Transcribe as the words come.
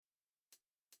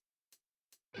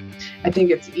I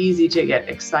think it's easy to get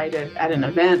excited at an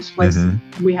event. Like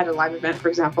we had a live event, for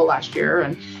example, last year,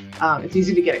 and it's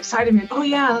easy to get excited and, oh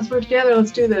yeah, let's work together.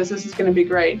 Let's do this. This is going to be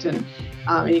great. And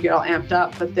you get all amped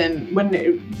up. But then when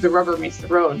the rubber meets the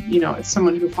road, it's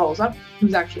someone who follows up,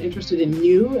 who's actually interested in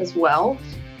you as well.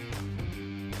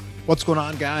 What's going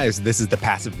on, guys? This is the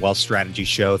Passive Wealth Strategy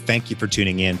Show. Thank you for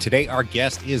tuning in. Today, our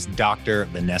guest is Dr.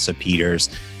 Vanessa Peters.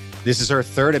 This is her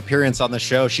third appearance on the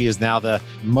show. She is now the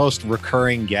most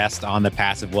recurring guest on the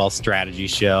Passive Wealth Strategy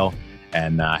Show,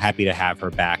 and happy to have her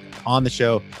back on the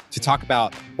show to talk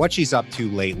about what she's up to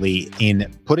lately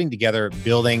in putting together,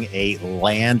 building a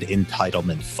land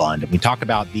entitlement fund. And we talk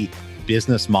about the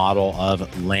business model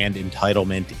of land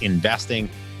entitlement investing,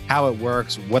 how it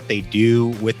works, what they do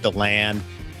with the land,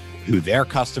 who their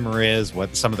customer is,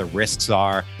 what some of the risks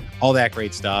are, all that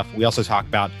great stuff. We also talk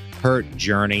about her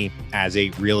journey as a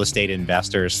real estate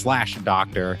investor /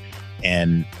 doctor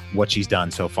and what she's done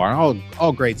so far.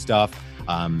 All great stuff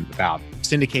about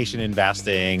syndication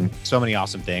investing, so many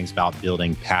awesome things about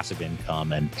building passive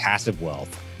income and passive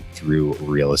wealth through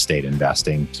real estate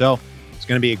investing. So it's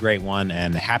going to be a great one.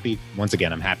 And I'm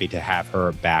happy to have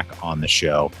her back on the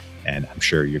show. And I'm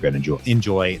sure you're going to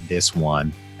enjoy this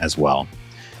one as well.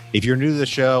 If you're new to the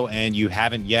show and you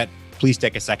haven't yet, please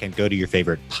take a second, go to your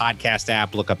favorite podcast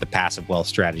app, look up the Passive Wealth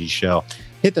Strategy Show,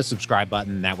 hit the subscribe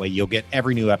button. That way you'll get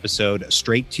every new episode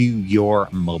straight to your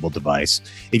mobile device.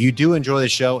 If you do enjoy the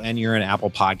show and you're an Apple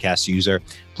Podcast user,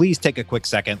 please take a quick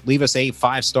second, leave us a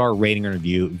 5-star rating and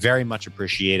review. Very much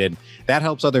appreciated. That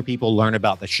helps other people learn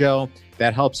about the show.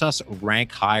 That helps us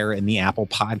rank higher in the Apple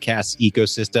Podcasts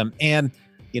ecosystem. And,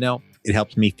 it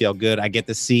helps me feel good. I get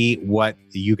to see what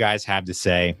you guys have to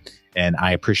say, and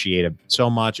I appreciate it so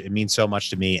much. It means so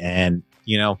much to me. And,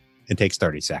 it takes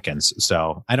 30 seconds.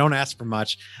 So I don't ask for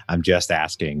much. I'm just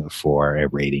asking for a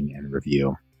rating and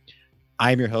review.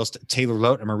 I'm your host, Taylor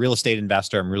Loht. I'm a real estate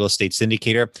investor. I'm a real estate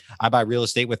syndicator. I buy real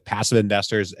estate with passive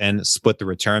investors and split the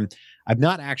return. I've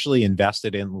not actually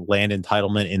invested in land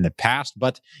entitlement in the past,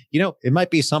 but, it might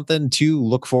be something to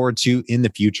look forward to in the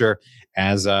future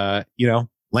as,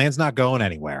 land's not going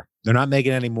anywhere. They're not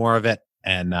making any more of it.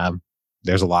 And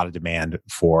there's a lot of demand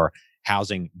for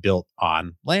housing built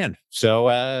on land. So,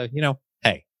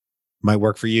 hey, might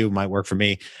work for you, might work for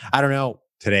me. I don't know.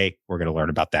 Today, we're going to learn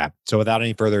about that. So without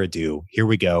any further ado, here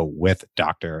we go with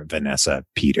Dr. Vanessa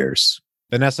Peters.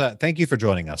 Vanessa, thank you for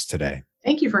joining us today.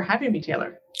 Thank you for having me,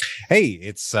 Taylor. Hey,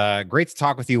 it's great to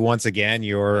talk with you once again.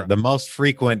 You're the most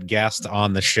frequent guest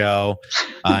on the show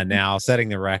now, setting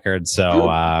the record.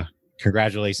 So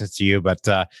congratulations to you. But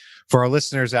for our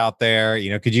listeners out there,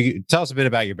 could you tell us a bit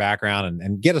about your background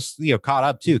and get us caught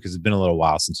up too? Because it's been a little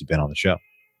while since you've been on the show.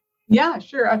 Yeah,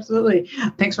 sure. Absolutely.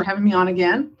 Thanks for having me on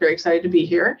again. Very excited to be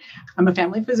here. I'm a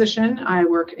family physician. I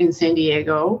work in San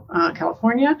Diego,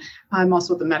 California. I'm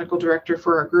also the medical director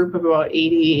for a group of about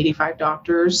 85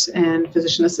 doctors and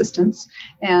physician assistants.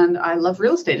 And I love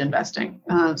real estate investing.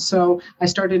 So I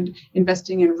started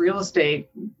investing in real estate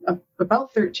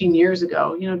about 13 years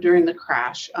ago, during the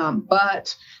crash.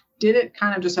 But did it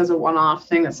kind of just as a one-off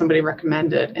thing that somebody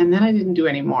recommended. And then I didn't do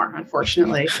any more,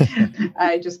 unfortunately.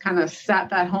 I just kind of sat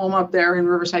that home up there in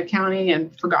Riverside County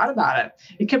and forgot about it.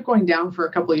 It kept going down for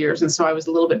a couple of years. And so I was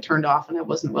a little bit turned off and I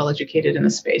wasn't well educated in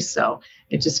the space. So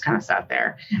it just kind of sat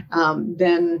there.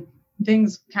 Then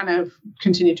things kind of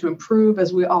continue to improve,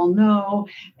 as we all know,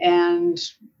 and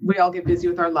we all get busy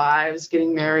with our lives,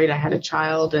 getting married. I had a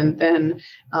child, and then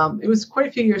it was quite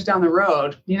a few years down the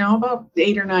road, about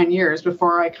 8 or 9 years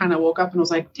before I kind of woke up and was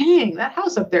like, dang, that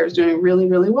house up there is doing really,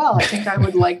 really well. I think I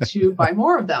would like to buy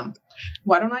more of them.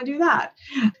 Why don't I do that?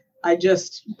 I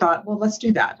just thought, well, let's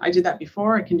do that. I did that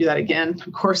before. I can do that again.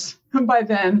 Of course, by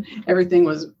then, everything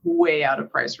was way out of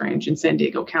price range in San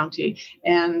Diego County.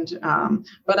 And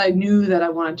but I knew that I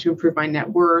wanted to improve my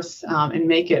net worth and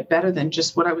make it better than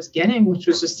just what I was getting, which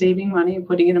was just saving money and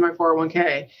putting it in my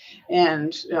 401k.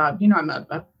 And,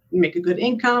 I'm make a good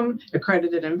income,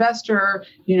 accredited investor,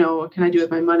 what can I do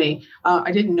with my money? I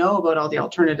didn't know about all the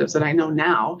alternatives that I know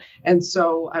now. And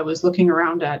so I was looking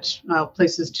around at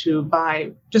places to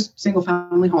buy just single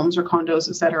family homes or condos,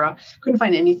 et cetera. Couldn't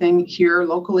find anything here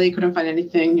locally, couldn't find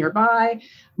anything nearby,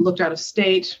 looked out of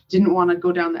state, didn't want to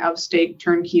go down the out of state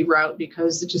turnkey route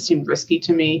because it just seemed risky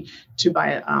to me to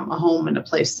buy a home in a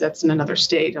place that's in another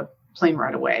state, plane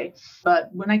right away. But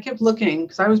when I kept looking,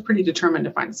 because I was pretty determined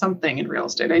to find something in real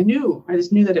estate, I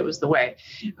just knew that it was the way.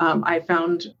 I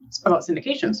found about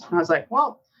syndications. And I was like,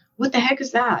 well, what the heck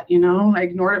is that? I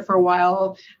ignored it for a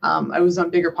while. I was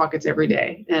on BiggerPockets every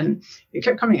day and it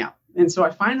kept coming up. And so I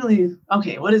finally,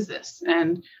 okay, what is this?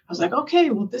 And I was like, okay,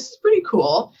 well, this is pretty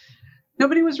cool.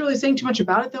 Nobody was really saying too much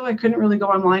about it, though. I couldn't really go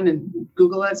online and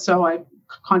Google it. So I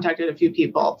contacted a few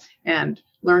people and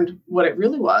learned what it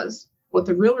really was, what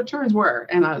the real returns were.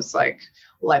 And I was like,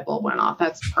 light bulb went off.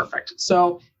 That's perfect.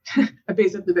 So I've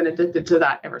basically been addicted to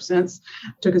that ever since.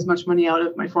 Took as much money out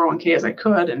of my 401k as I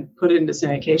could and put it into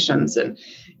syndications. And,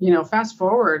 fast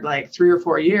forward like 3 or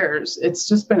 4 years, it's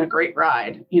just been a great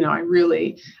ride.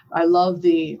 I love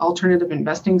the alternative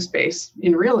investing space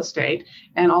in real estate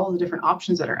and all of the different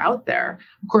options that are out there.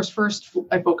 Of course, first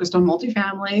I focused on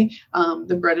multifamily,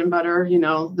 the bread and butter,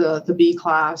 the B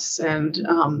class and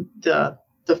the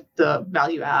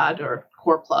value add or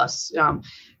core plus.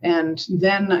 And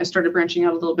then I started branching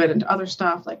out a little bit into other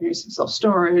stuff like maybe some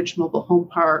self-storage, mobile home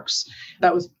parks.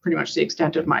 That was pretty much the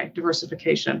extent of my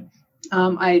diversification.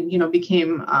 I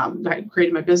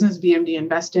created my business, VMD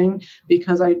Investing,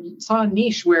 because I saw a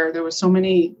niche where there was so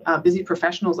many busy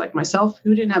professionals like myself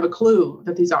who didn't have a clue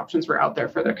that these options were out there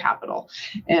for their capital.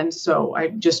 And so I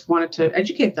just wanted to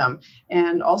educate them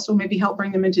and also maybe help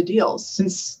bring them into deals.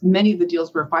 Since many of the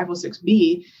deals were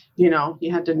 506B,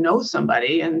 you had to know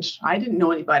somebody, and I didn't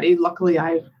know anybody. Luckily,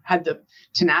 I had the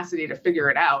tenacity to figure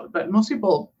it out, but most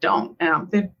people don't.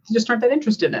 They just aren't that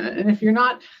interested in it. And if you're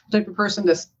not the type of person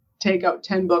to take out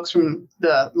 10 books from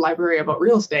the library about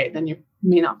real estate, then you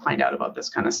may not find out about this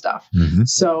kind of stuff. Mm-hmm.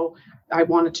 So I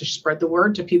wanted to spread the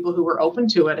word to people who were open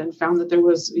to it and found that there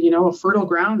was, a fertile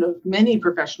ground of many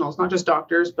professionals, not just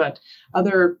doctors, but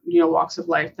other, walks of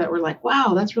life that were like,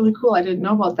 wow, that's really cool. I didn't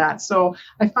know about that. So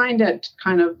I find it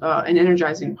kind of an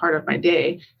energizing part of my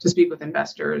day to speak with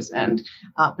investors and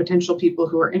potential people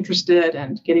who are interested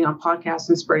and getting on podcasts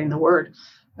and spreading the word.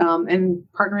 And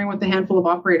partnering with a handful of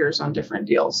operators on different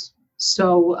deals.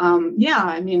 So,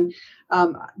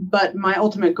 but my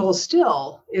ultimate goal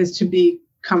still is to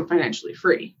become financially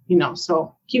free,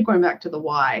 so keep going back to the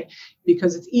why,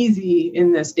 because it's easy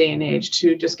in this day and age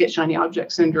to just get shiny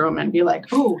object syndrome and be like,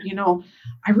 oh,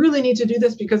 I really need to do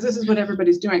this because this is what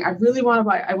everybody's doing. I really want to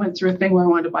buy. I went through a thing where I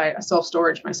wanted to buy a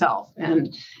self-storage myself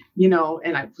and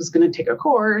I was going to take a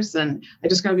course and I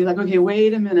just got to be like, okay,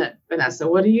 wait a minute, Vanessa,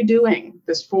 what are you doing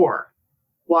this for?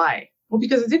 Why? Well,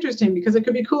 because it's interesting, because it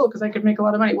could be cool, because I could make a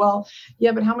lot of money. Well,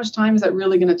 yeah, but how much time is that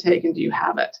really going to take? And do you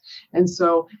have it? And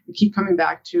so I keep coming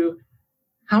back to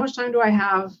how much time do I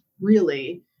have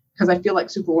really? Because I feel like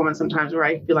Superwoman sometimes, where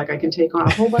I feel like I can take on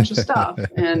a whole bunch of stuff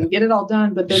and get it all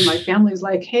done. But then my family's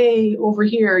like, hey, over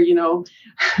here,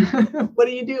 what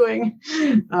are you doing?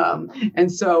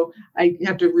 And so I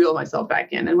have to reel myself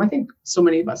back in. And I think so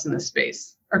many of us in this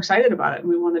space are excited about it and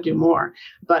we want to do more.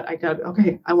 But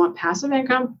I want passive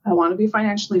income. I want to be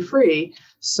financially free.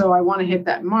 So I want to hit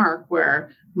that mark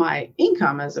where my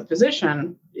income as a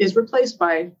physician is replaced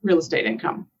by real estate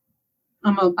income.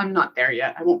 I'm not there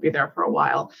yet. I won't be there for a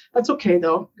while. That's okay,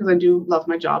 though, because I do love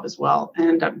my job as well.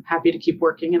 And I'm happy to keep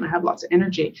working and I have lots of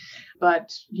energy.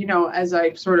 But, as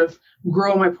I sort of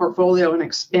grow my portfolio and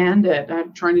expand it,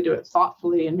 I'm trying to do it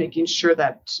thoughtfully and making sure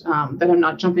that I'm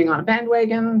not jumping on a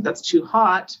bandwagon that's too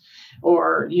hot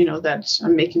or, that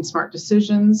I'm making smart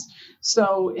decisions.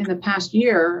 So in the past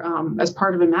year, as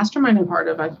part of a mastermind I'm part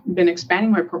of, I've been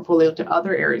expanding my portfolio to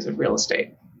other areas of real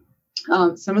estate.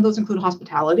 Some of those include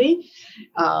hospitality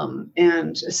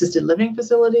and assisted living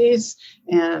facilities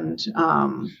and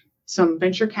some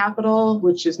venture capital,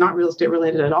 which is not real estate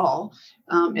related at all,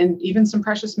 and even some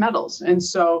precious metals. And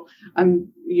so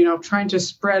I'm, trying to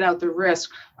spread out the risk.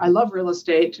 I love real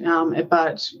estate,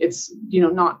 but it's,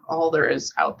 not all there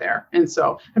is out there. And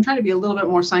so I'm trying to be a little bit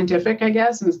more scientific, I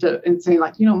guess, and saying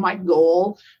like, my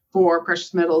goal for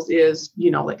precious metals is,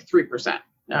 like 3%.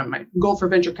 My goal for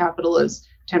venture capital is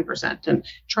 10%, and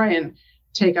try and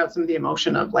take out some of the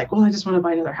emotion of like, well, I just want to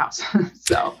buy another house.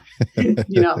 So,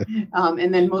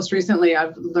 and then most recently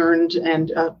I've learned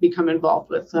and become involved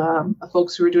with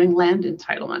folks who are doing land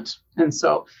entitlement. And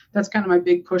so that's kind of my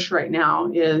big push right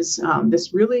now is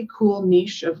this really cool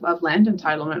niche of land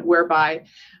entitlement whereby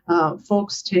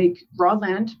folks take raw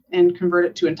land and convert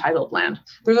it to entitled land.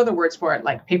 There's other words for it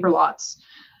like paper lots,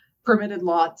 permitted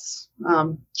lots,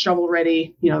 shovel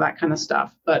ready, that kind of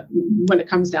stuff. But when it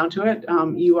comes down to it,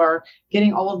 you are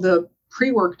getting all of the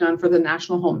pre-work done for the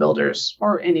national home builders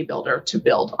or any builder to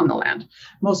build on the land.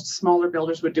 Most smaller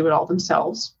builders would do it all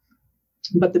themselves.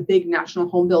 But the big national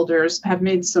home builders have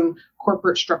made some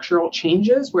corporate structural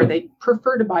changes where they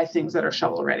prefer to buy things that are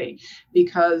shovel ready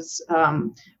because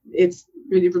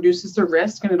it reduces the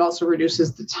risk and it also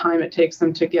reduces the time it takes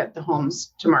them to get the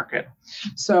homes to market.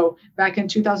 So back in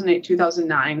 2008,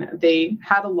 2009, they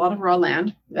had a lot of raw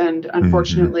land and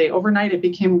unfortunately overnight it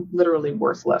became literally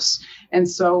worthless. And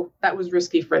so that was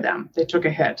risky for them. They took a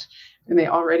hit and they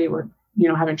already were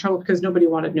having trouble because nobody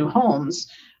wanted new homes.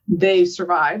 They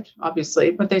survived,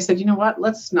 obviously, but they said, you know what,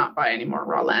 let's not buy any more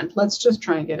raw land. Let's just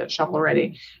try and get it shovel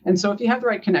ready. And so if you have the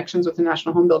right connections with the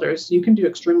national home builders, you can do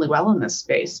extremely well in this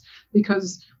space,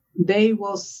 because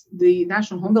the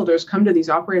national home builders come to these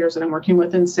operators that I'm working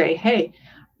with and say, hey,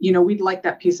 we'd like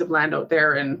that piece of land out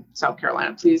there in South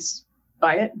Carolina. Please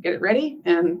buy it, get it ready,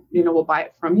 and, we'll buy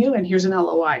it from you. And here's an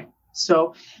LOI.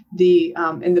 So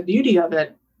and the beauty of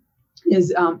it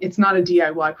is it's not a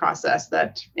DIY process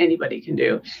that anybody can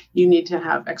do. You need to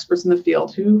have experts in the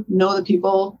field who know the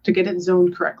people to get it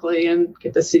zoned correctly and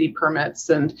get the city permits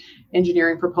and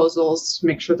engineering proposals to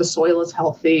make sure the soil is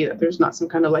healthy, that there's not some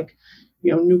kind of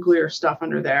nuclear stuff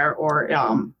under there, or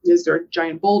is there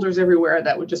giant boulders everywhere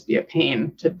that would just be a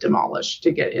pain to demolish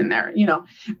to get in there,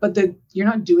 but you're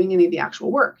not doing any of the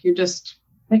actual work. You're just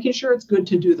making sure it's good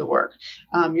to do the work.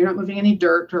 You're not moving any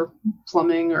dirt or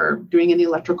plumbing or doing any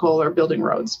electrical or building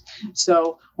roads.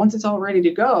 So once it's all ready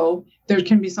to go, there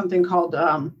can be something called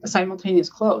a simultaneous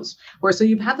close, where so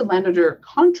you've had the land under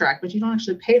contract, but you don't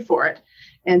actually pay for it.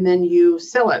 And then you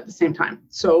sell it at the same time.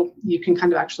 So you can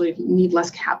kind of actually need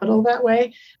less capital that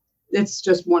way. It's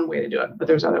just one way to do it, but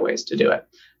there's other ways to do it.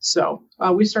 So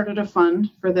we started a fund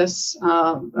for this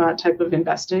type of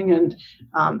investing, and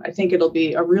I think it'll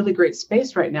be a really great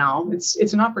space right now.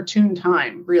 It's an opportune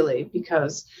time, really,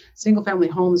 because single family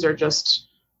homes are just,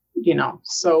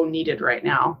 so needed right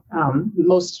now.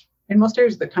 In most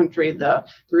areas of the country, the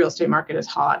real estate market is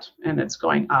hot and it's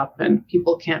going up, and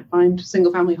people can't find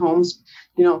single family homes,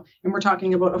 and we're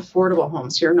talking about affordable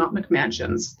homes here, not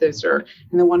McMansions. Those are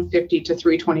in the $150,000 to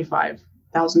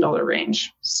 $325,000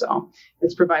 range. So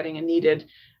it's providing a needed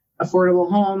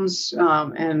affordable homes,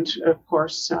 and of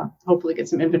course, hopefully get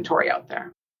some inventory out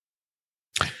there.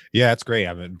 Yeah, that's great.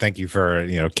 I mean, thank you for,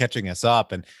 catching us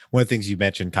up. And one of the things you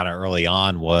mentioned kind of early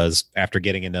on was after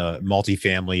getting into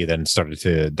multifamily, you then started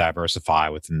to diversify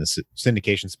within the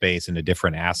syndication space into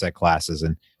different asset classes.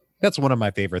 And that's one of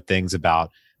my favorite things about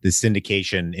the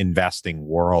syndication investing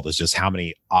world, is just how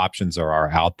many options there are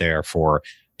out there for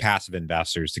passive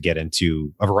investors to get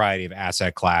into a variety of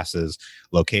asset classes,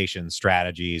 locations,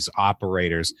 strategies,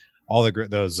 operators, all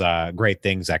those great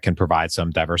things that can provide some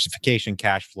diversification,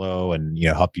 cash flow, and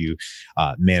help you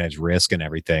manage risk and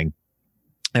everything.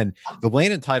 And the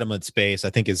land entitlement space,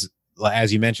 I think, is,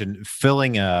 as you mentioned,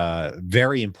 filling a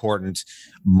very important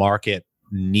market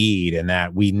need, and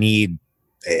that we need,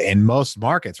 in most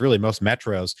markets, really most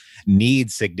metros, need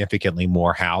significantly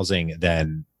more housing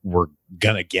than we're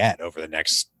gonna get over the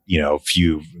next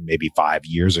few, maybe 5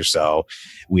 years or so.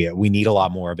 We need a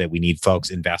lot more of it. We need folks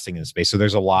investing in the space. So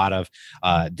there's a lot of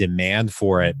demand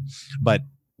for it. But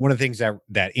one of the things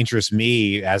that interests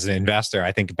me as an investor,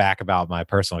 I think back about my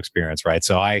personal experience, right?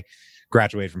 So I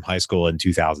graduated from high school in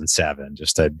 2007,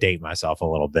 just to date myself a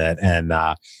little bit, and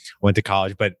went to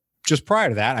college. But just prior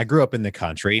to that, I grew up in the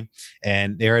country,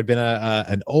 and there had been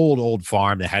an old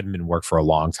farm that hadn't been worked for a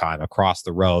long time across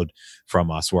the road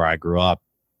from us where I grew up.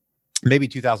 Maybe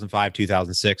 2005,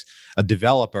 2006, a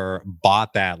developer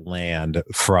bought that land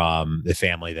from the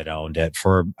family that owned it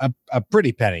for a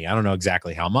pretty penny. I don't know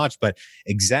exactly how much, but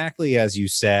exactly as you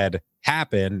said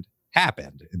happened.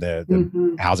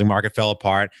 The housing market fell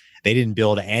apart. They didn't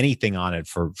build anything on it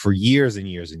for years and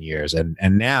years and years. And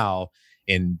now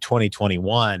in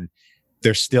 2021,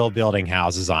 they're still building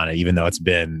houses on it, even though it's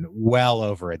been well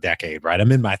over a decade, right?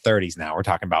 I'm in my 30s now. We're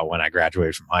talking about when I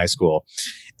graduated from high school.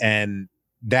 And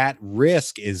that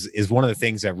risk is one of the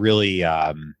things that really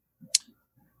I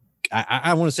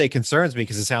want to say concerns me,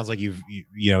 because it sounds like you've in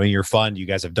your fund, you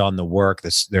guys have done the work.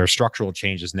 There are structural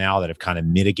changes now that have kind of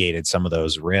mitigated some of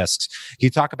those risks. Can you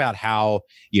talk about how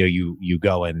you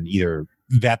go and either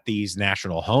vet these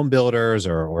national home builders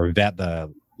or vet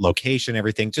the location,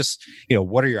 everything? Just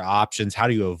what are your options? How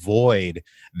do you avoid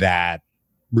that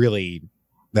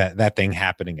that thing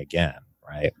happening again?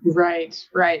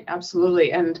 Right,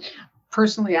 absolutely. And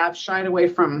personally, I've shied away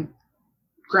from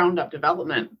ground up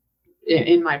development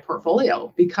in my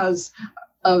portfolio because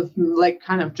of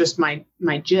kind of just my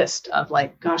gist of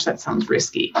gosh, that sounds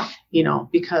risky,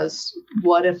 because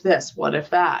what if this, what if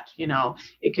that,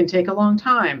 it can take a long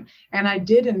time. And I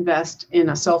did invest in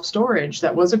a self-storage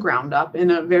that was a ground up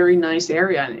in a very nice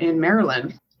area in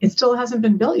Maryland. It still hasn't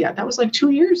been built yet. That was 2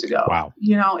 years ago. Wow.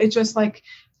 It's just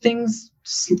things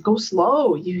go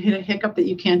slow. You hit a hiccup that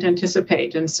you can't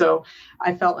anticipate. And so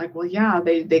I felt well, yeah,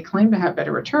 they claim to have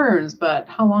better returns, but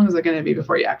how long is it going to be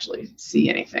before you actually see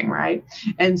anything, right?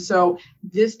 And so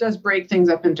this does break things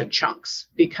up into chunks,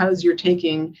 because you're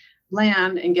taking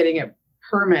land and getting it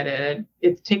permitted.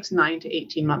 It takes 9 to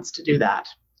 18 months to do that.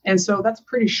 And so that's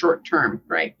pretty short term,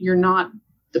 right? You're not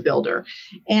the builder.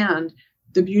 And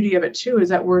the beauty of it too is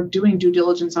that we're doing due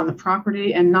diligence on the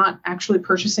property and not actually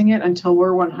purchasing it until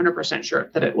we're 100% sure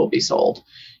that it will be sold.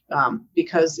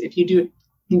 Because if you do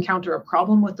encounter a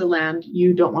problem with the land,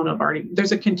 you don't want to have already,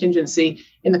 there's a contingency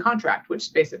in the contract,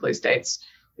 which basically states,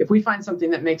 if we find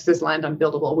something that makes this land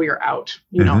unbuildable, we are out.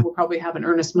 We'll probably have an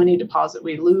earnest money deposit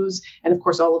we lose. And of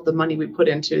course, all of the money we put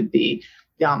into the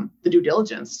due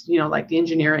diligence, like the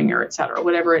engineering or et cetera,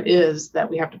 whatever it is that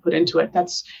we have to put into it,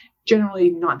 that's generally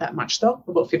not that much though,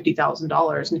 about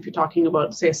 $50,000. And if you're talking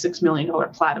about, say, a $6 million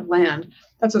plat of land,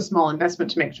 that's a small investment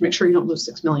to make sure you don't lose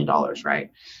 $6 million, right?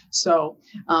 So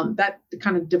that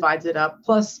kind of divides it up.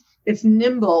 Plus, it's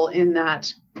nimble in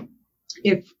that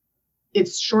if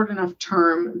it's short enough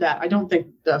term that I don't think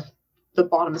the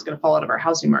bottom is going to fall out of our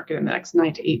housing market in the next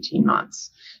 9 to 18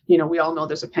 months. We all know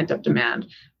there's a pent-up demand.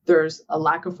 There's a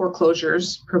lack of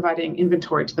foreclosures providing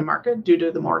inventory to the market due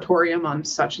to the moratorium on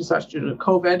such and such due to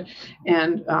COVID.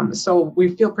 And so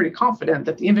we feel pretty confident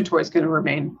that the inventory is going to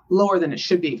remain lower than it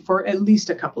should be for at least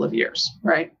a couple of years,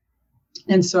 right?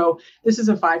 And so this is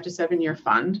a 5 to 7 year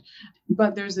fund,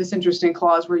 but there's this interesting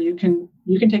clause where you can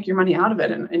take your money out of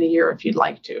it in a year if you'd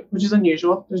like to, which is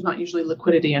unusual. There's not usually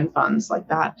liquidity in funds like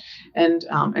that.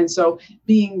 And so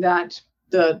being that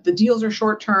the deals are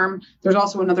short term, there's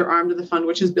also another arm to the fund,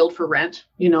 which is build for rent.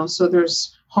 So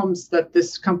there's homes that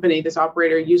this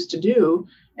operator used to do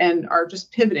and are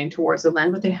just pivoting towards the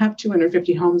land, but they have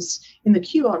 250 homes in the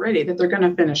queue already that they're going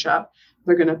to finish up.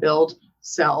 They're going to build,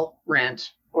 sell,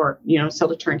 rent, or sell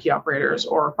to turnkey operators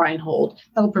or buy and hold.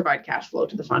 That'll provide cash flow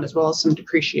to the fund as well as some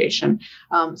depreciation.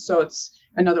 So it's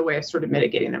another way of sort of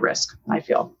mitigating the risk, I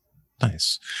feel.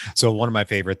 Nice. So one of my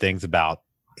favorite things about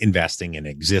investing in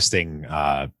existing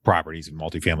properties and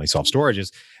multifamily self-storage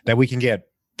is that we can get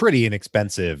pretty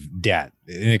inexpensive debt,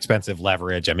 inexpensive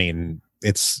leverage. I mean,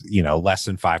 it's, less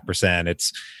than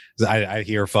 5%. I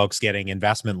hear folks getting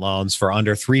investment loans for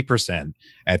under 3%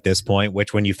 at this point,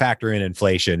 which when you factor in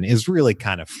inflation is really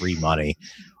kind of free money.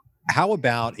 How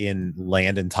about in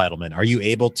land entitlement? Are you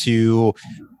able to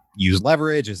use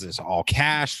leverage? Is this all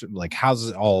cash? Like, how's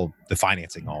the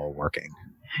financing all working?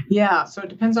 Yeah, so it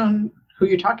depends on who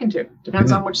you're talking to.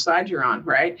 Depends on which side you're on,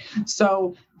 right?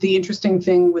 So the interesting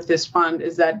thing with this fund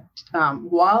is that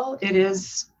while it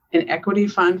is an equity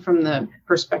fund from the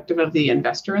perspective of the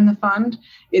investor in the fund,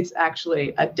 it's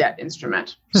actually a debt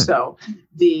instrument. So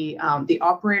the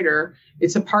operator,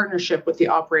 it's a partnership with the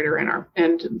operator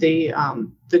and the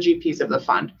GPs of the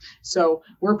fund. So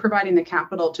we're providing the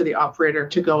capital to the operator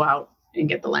to go out and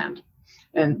get the land.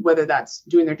 And whether that's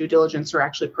doing their due diligence or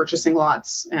actually purchasing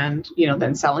lots and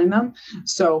then selling them.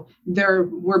 So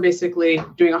we're basically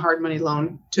doing a hard money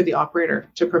loan to the operator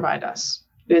to provide us.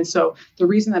 And so the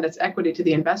reason that it's equity to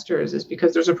the investors is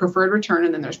because there's a preferred return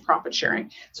and then there's profit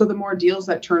sharing. So the more deals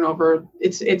that turn over,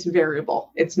 it's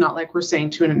variable. It's not like we're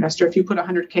saying to an investor, if you put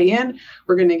 100K in,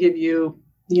 we're going to give you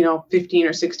 15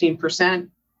 or 16%.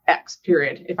 X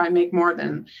period. If I make more,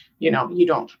 then you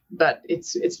don't. But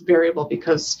it's variable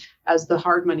because as the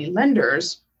hard money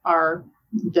lenders are,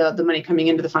 the money coming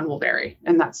into the fund will vary,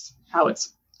 and that's how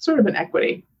it's sort of an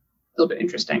equity. A little bit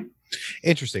interesting.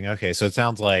 Interesting. Okay, so it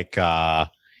sounds like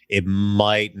it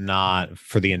might not,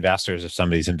 for the investors, if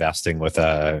somebody's investing with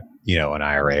an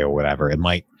IRA or whatever, it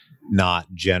might not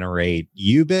generate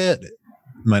UBIT. It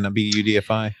might not be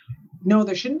UDFI. No,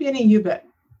 there shouldn't be any UBIT.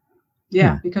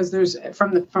 Yeah, because there's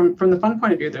from the fund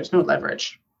point of view, there's no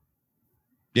leverage.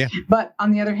 Yeah. But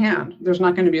on the other hand, there's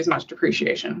not going to be as much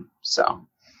depreciation. So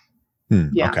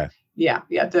yeah. Okay. Yeah.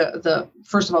 The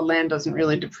first of all, land doesn't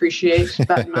really depreciate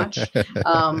that much.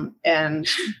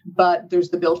 But there's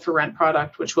the build for rent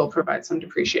product, which will provide some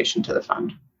depreciation to the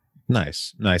fund.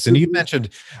 Nice. And you mentioned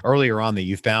earlier on that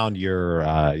you found your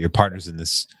partners in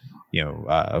this,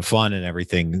 fun and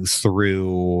everything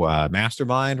through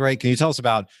Mastermind, right? Can you tell us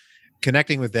about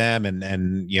connecting with them and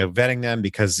vetting them?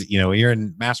 Because when you're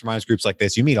in masterminds groups like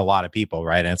this, you meet a lot of people,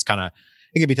 right? And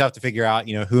it can be tough to figure out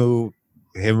who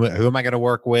am I going to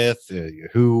work with,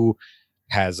 who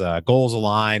has goals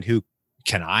aligned, who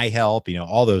can I help,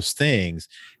 all those things.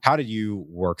 How did you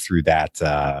work through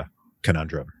that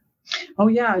conundrum? Oh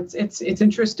yeah, it's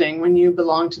interesting when you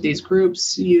belong to these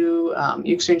groups. You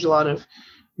exchange a lot of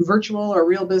virtual or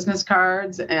real business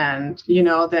cards, and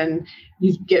then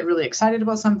you get really excited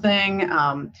about something,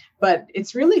 but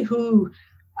it's really who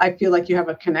I feel like you have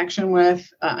a connection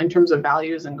with in terms of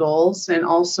values and goals, and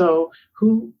also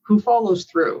who follows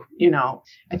through.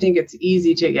 I think it's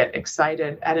easy to get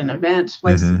excited at an event.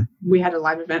 Like we had a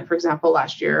live event, for example,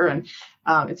 last year, and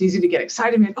it's easy to get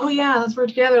excited. And, oh yeah, let's work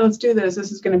together. Let's do this.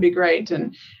 This is going to be great.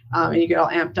 And you get all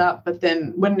amped up. But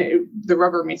then when the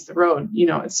rubber meets the road,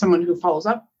 it's someone who follows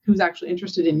up, who's actually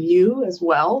interested in you as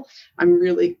well. I'm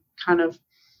really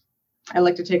I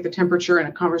like to take the temperature in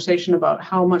a conversation about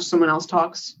how much someone else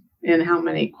talks and how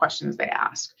many questions they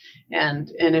ask.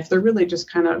 And if they're really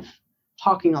just kind of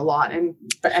talking a lot,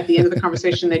 but at the end of the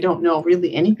conversation, they don't know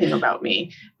really anything about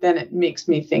me, then it makes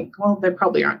me think, well, they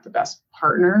probably aren't the best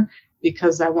partner,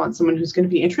 because I want someone who's going to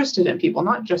be interested in people,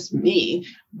 not just me,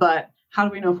 but how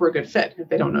do we know if we're a good fit if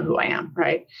they don't know who I am,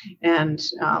 right? And,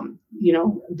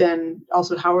 then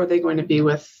also how are they going to be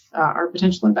with our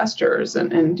potential investors?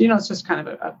 And it's just kind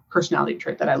of a personality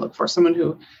trait that I look for, someone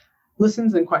who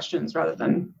listens and questions rather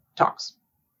than talks.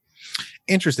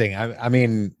 Interesting. I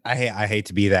mean, I hate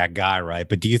to be that guy, right?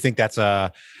 But do you think that's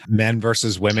a men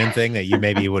versus women thing, that you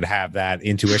maybe would have that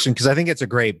intuition? Because I think it's a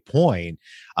great point.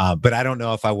 But I don't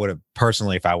know if I would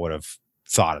have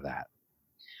thought of that.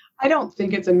 I don't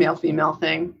think it's a male-female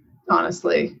thing,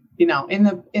 honestly. In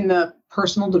the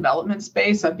personal development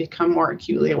space, I've become more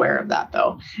acutely aware of that,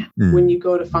 though. When you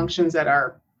go to functions that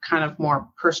are kind of more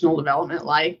personal development,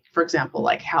 like, for example,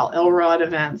 like Hal Elrod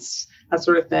events, that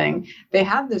sort of thing, they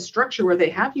have this structure where they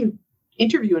have you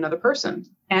interview another person.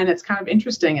 And it's kind of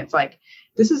interesting. It's like,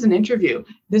 this is an interview.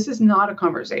 This is not a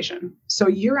conversation. So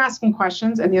you're asking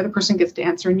questions and the other person gets to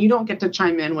answer, and you don't get to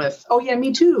chime in with, oh yeah,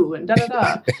 me too, and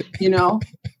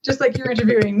just like you're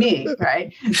interviewing me,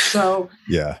 right? So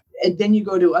yeah. And then you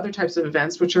go to other types of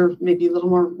events, which are maybe a little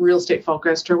more real estate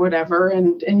focused or whatever.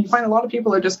 And you find a lot of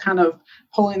people are just kind of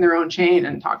pulling their own chain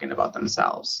and talking about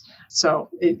themselves.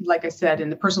 So like I said, in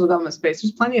the personal development space,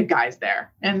 there's plenty of guys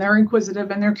there, and they're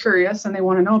inquisitive and they're curious and they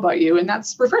want to know about you. And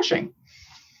that's refreshing.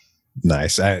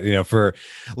 Nice. For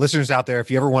listeners out there,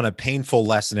 if you ever want a painful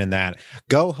lesson in that,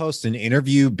 go host an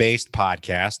interview-based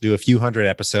podcast, do a few hundred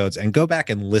episodes, and go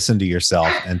back and listen to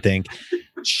yourself and think,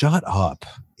 shut up.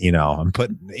 And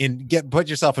put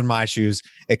yourself in my shoes.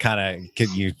 It kind of can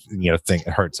think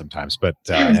it hurts sometimes, but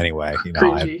anyway, it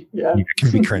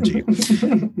can be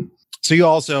cringy. So you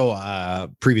also,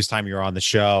 previous time you were on the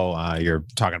show, you're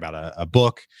talking about a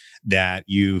book that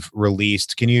you've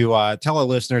released. Can you tell our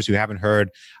listeners who haven't heard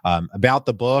about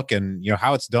the book and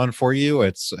how it's done for you?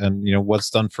 What's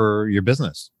done for your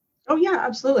business? Oh, yeah,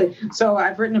 absolutely. So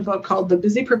I've written a book called The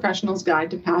Busy Professional's Guide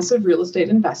to Passive Real Estate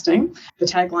Investing. The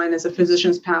tagline is a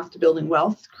physician's path to building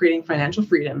wealth, creating financial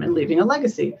freedom, and leaving a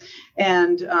legacy.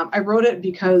 And I wrote it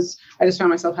because I just found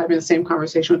myself having the same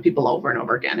conversation with people over and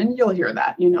over again. And you'll hear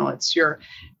that,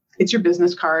 it's your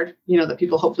business card, that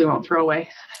people hopefully won't throw away.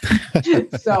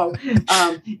 So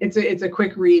it's a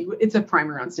quick read. It's a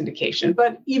primer on syndication,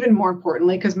 but even more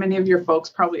importantly, because many of your folks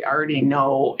probably already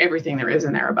know everything there is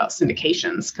in there about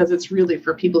syndications, because it's really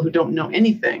for people who don't know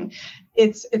anything.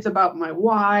 It's about my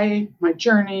why, my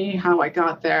journey, how I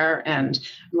got there. And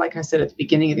like I said at the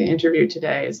beginning of the interview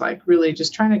today, is like really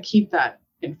just trying to keep that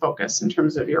in focus in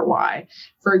terms of your why.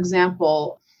 For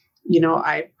example,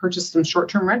 I purchased some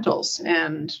short-term rentals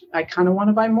and I kind of want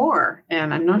to buy more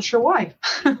and I'm not sure why.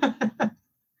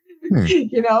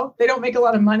 They don't make a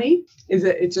lot of money.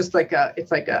 It's just like a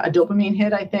dopamine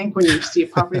hit, I think, when you see a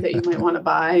property that you might want to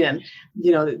buy. And,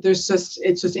 it's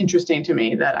just interesting to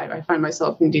me that I find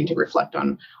myself needing to reflect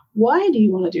on, why do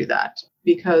you want to do that?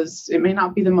 Because it may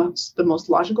not be the most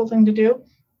logical thing to do,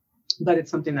 but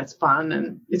it's something that's fun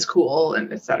and it's cool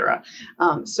and et cetera.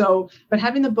 But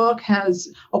having the book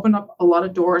has opened up a lot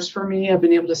of doors for me. I've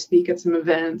been able to speak at some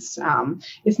events.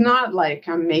 It's not like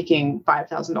I'm making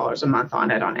 $5,000 a month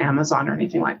on it on Amazon or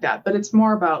anything like that, but it's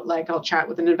more about like, I'll chat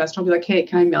with an investor and be like, hey,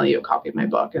 can I mail you a copy of my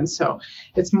book? And so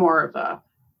it's more of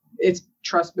it's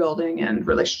trust building and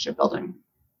relationship building.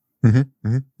 Mm-hmm,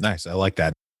 mm-hmm. Nice. I like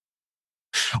that.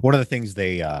 One of the things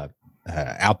they,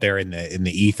 out there in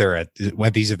the ether at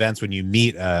these events, when you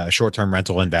meet a short-term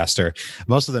rental investor,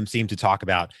 most of them seem to talk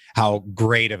about how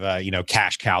great of a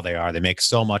cash cow they are. They make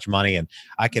so much money, and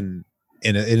I can,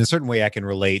 in a certain way, I can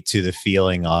relate to the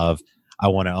feeling of, I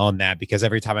want to own that, because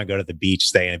every time I go to the beach,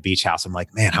 stay in a beach house, I'm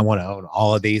like, man, I want to own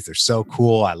all of these. They're so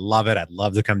cool. I love it. I'd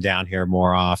love to come down here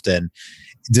more often.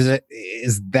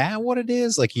 Is that what it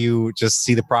is? Like, you just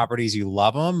see the properties, you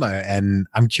love them, and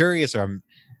I'm curious, or I'm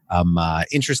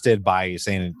interested by you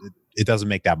saying it doesn't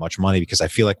make that much money, because I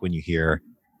feel like when you hear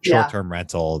short-term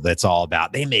rental, that's all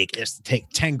about, they make this, take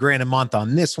 10 grand a month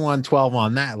on this one, 12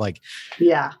 on that,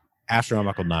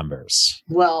 astronomical numbers.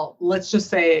 Well, let's just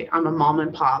say I'm a mom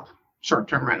and pop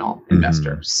short-term rental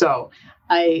investor. So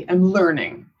I am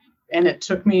learning. And it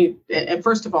took me,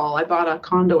 first of all, I bought a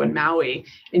condo in Maui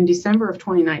in December of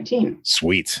 2019.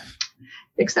 Sweet.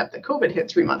 Except that COVID hit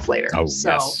 3 months later. Oh, so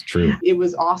yes, true. It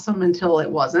was awesome until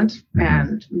it wasn't.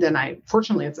 And then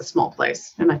fortunately, it's a small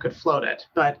place and I could float it.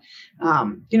 But,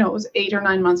 it was 8 or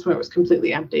 9 months when it was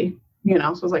completely empty, so I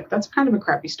was like, that's kind of a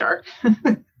crappy start.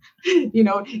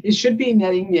 It should be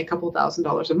netting me a couple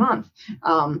 $1,000s a month.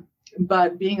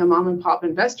 But being a mom and pop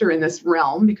investor in this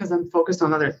realm, because I'm focused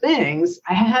on other things,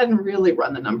 I hadn't really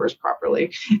run the numbers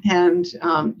properly. And,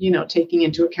 taking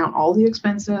into account all the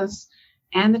expenses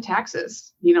and the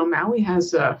taxes, Maui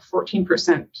has a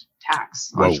 14%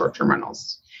 tax on short-term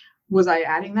rentals. Was I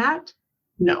adding that?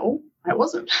 No, I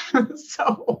wasn't.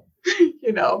 So,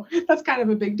 that's kind of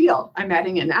a big deal. I'm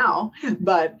adding it now,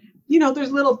 but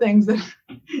there's little things that,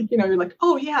 you're like,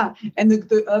 oh yeah. And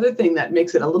the other thing that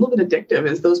makes it a little bit addictive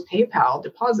is those PayPal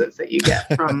deposits that you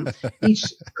get from each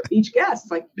guest.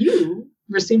 It's like you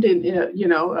received a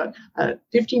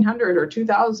 $1,500 or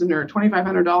 $2,000 or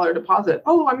 $2,500 deposit.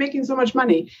 Oh, I'm making so much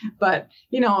money. But,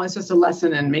 it's just a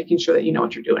lesson in making sure that you know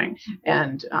what you're doing.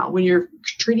 And when you're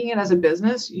treating it as a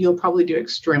business, you'll probably do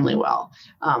extremely well.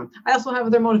 I also have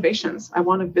other motivations. I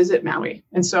want to visit Maui.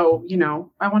 And so,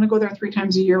 I want to go there 3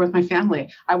 times a year with my family.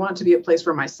 I want it to be a place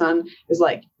where my son is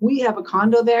like, we have a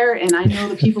condo there and I know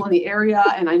the people in the area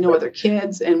and I know other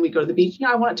kids and we go to the beach.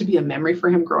 I want it to be a memory for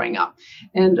him growing up.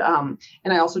 And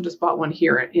I also just bought one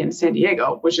here in San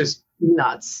Diego, which is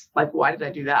nuts. Like, why did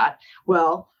I do that?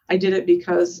 Well, I did it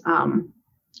because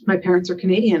my parents are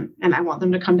Canadian and I want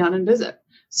them to come down and visit.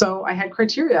 So I had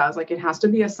criteria. I was like, it has to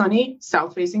be a sunny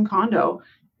south-facing condo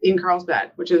in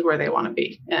Carlsbad, which is where they want to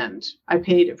be. And I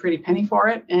paid a pretty penny for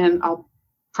it and I'll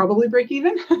probably break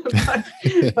even.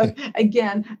 but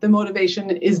again, the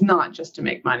motivation is not just to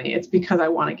make money. It's because I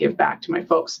want to give back to my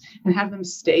folks and have them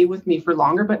stay with me for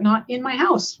longer, but not in my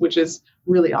house, which is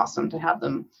really awesome to have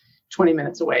them 20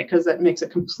 minutes away, because that makes a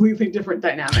completely different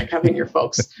dynamic having your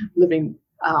folks living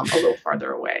a little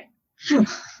farther away.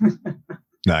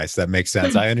 Nice. That makes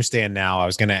sense. I understand now. I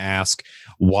was going to ask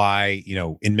why,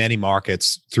 in many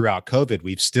markets throughout COVID,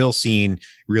 we've still seen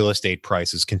real estate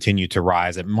prices continue to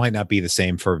rise. It might not be the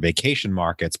same for vacation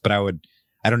markets, but I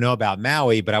don't know about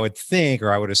Maui, but I would think,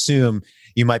 or I would assume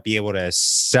you might be able to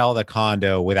sell the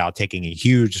condo without taking a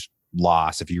huge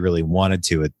loss if you really wanted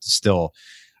to. It's still,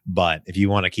 but if you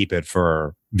want to keep it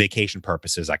for vacation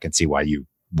purposes, I can see why you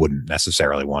wouldn't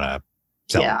necessarily want to.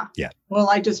 Yeah. Well,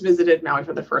 I just visited Maui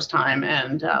for the first time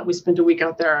and we spent a week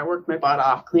out there. I worked my butt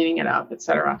off cleaning it up,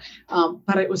 etc.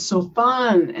 But it was so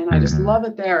fun and I just love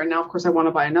it there. And now, of course, I want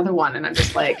to buy another one. And I'm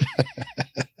just like,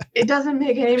 it doesn't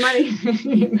make any money,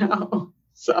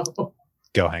 So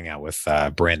go hang out with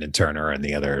Brandon Turner and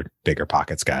the other Bigger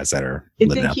Pockets guys that are it's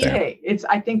living in out Kihei. there.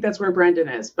 I think that's where Brandon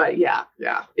is. But yeah,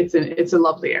 it's a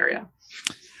lovely area.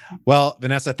 Well,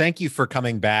 Vanessa, thank you for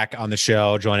coming back on the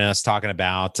show, joining us, talking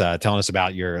about, telling us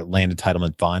about your land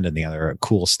entitlement fund and the other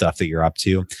cool stuff that you're up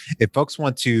to. If folks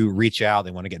want to reach out,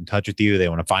 they want to get in touch with you, they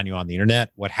want to find you on the internet,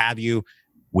 what have you,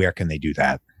 where can they do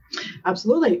that?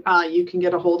 Absolutely. You can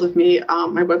get a hold of me.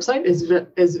 My website is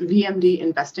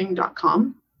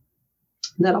vmdinvesting.com.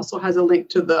 That also has a link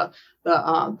to the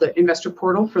investor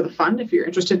portal for the fund if you're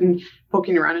interested in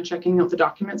poking around and checking out the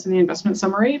documents in the investment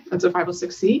summary. That's a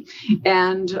 506C.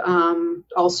 And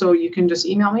also you can just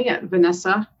email me at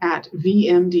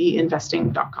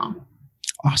vanessa@vmdinvesting.com.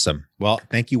 Awesome. Well,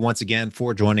 thank you once again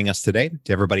for joining us today.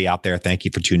 To everybody out there, thank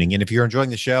you for tuning in. If you're enjoying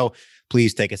the show,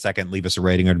 please take a second, leave us a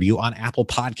rating or review on Apple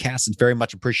Podcasts. It's very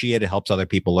much appreciated. It helps other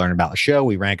people learn about the show.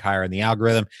 We rank higher in the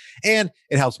algorithm and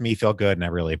it helps me feel good. And I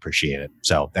really appreciate it.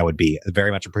 So that would be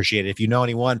very much appreciated. If you know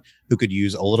anyone who could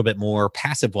use a little bit more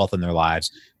passive wealth in their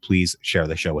lives, please share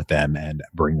the show with them and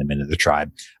bring them into the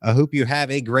tribe. I hope you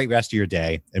have a great rest of your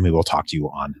day and we will talk to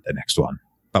you on the next one.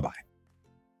 Bye-bye.